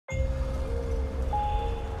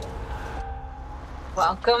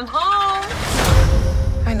Welcome home.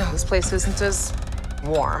 I know this place isn't as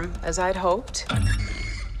warm as I'd hoped,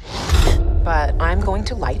 but I'm going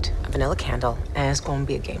to light a vanilla candle, and it's going to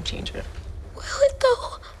be a game changer. Will it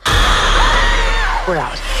though? We're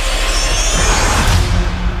out.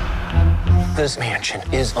 This mansion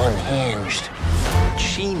is unhinged.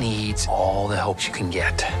 She needs all the help she can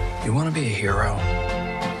get. You want to be a hero?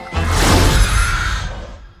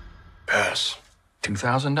 Pass.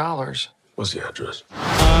 $2,000. What's the address?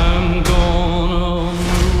 I'm gonna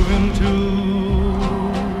move into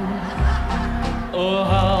a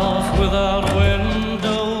house without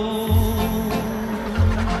windows,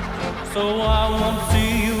 so I won't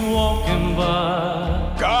see you walking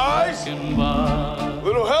by. Guys,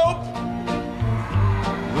 little help?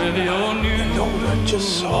 With your new I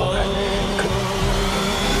just saw that.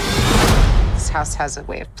 This house has a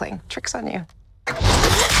way of playing tricks on you.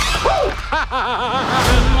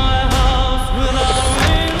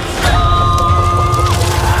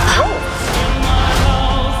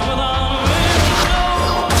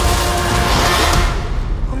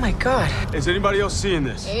 Oh my God. Is anybody else seeing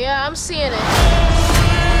this? Yeah, I'm seeing it.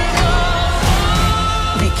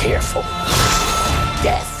 Be careful.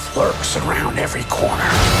 Death lurks around every corner.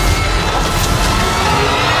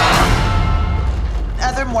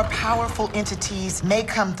 Other more powerful entities may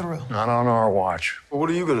come through. Not on our watch. Well, what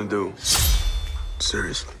are you gonna do?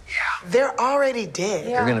 Seriously? They're already dead.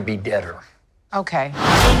 You're gonna be deader. Okay.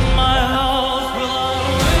 my house without